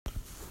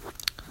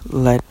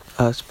Let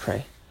us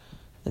pray.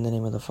 In the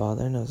name of the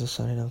Father, and of the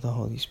Son, and of the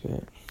Holy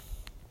Spirit.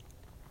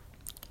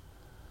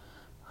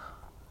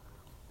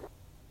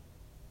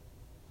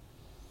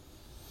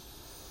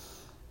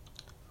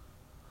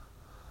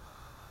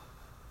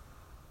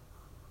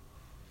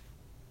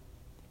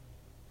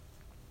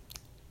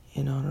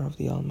 In honor of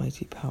the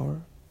almighty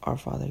power, our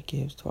Father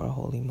gives to our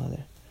Holy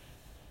Mother.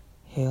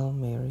 Hail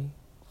Mary,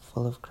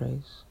 full of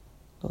grace,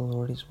 the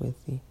Lord is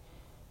with thee.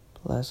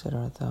 Blessed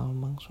art thou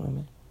amongst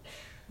women,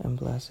 and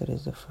blessed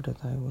is the fruit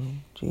of thy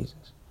womb,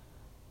 Jesus.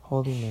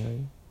 Holy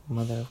Mary,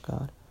 Mother of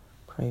God,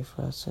 pray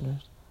for us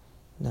sinners,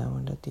 now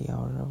and at the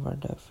hour of our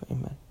death.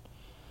 Amen.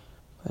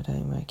 By thy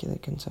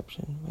immaculate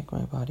conception, make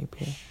my body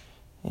pure,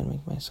 and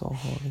make my soul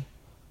holy.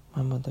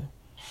 My Mother,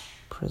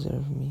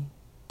 preserve me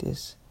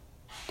this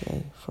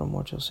day from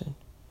mortal sin,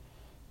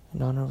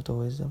 in honor of the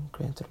wisdom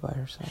granted by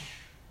her Son.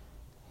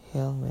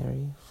 Hail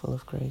Mary, full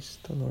of grace,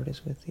 the Lord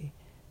is with thee.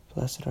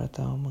 Blessed art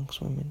thou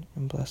amongst women,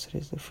 and blessed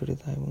is the fruit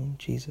of thy womb,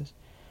 Jesus.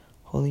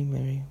 Holy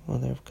Mary,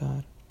 Mother of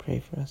God, pray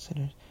for us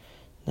sinners,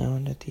 now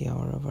and at the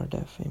hour of our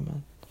death.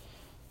 Amen.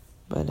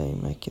 By thy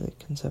immaculate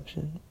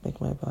conception,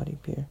 make my body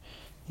pure,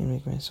 and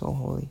make my soul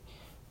holy.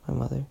 My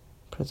Mother,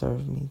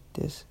 preserve me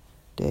this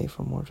day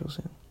from mortal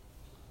sin.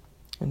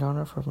 In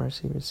honor of her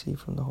mercy received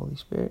from the Holy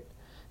Spirit,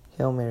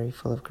 Hail Mary,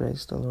 full of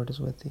grace, the Lord is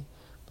with thee.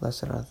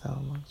 Blessed art thou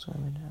amongst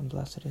women, and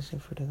blessed is the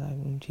fruit of thy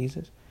womb,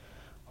 Jesus.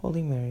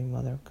 Holy Mary,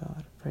 Mother of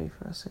God, pray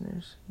for us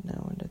sinners,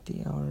 now and at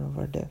the hour of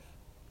our death.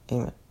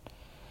 Amen.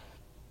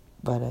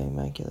 By thy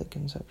immaculate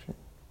conception,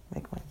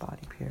 make my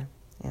body pure,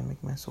 and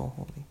make my soul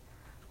holy.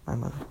 My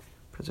Mother,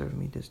 preserve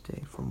me this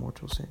day from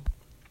mortal sin.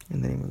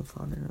 In the name of the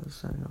Father, and of the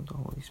Son, and of the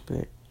Holy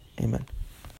Spirit. Amen.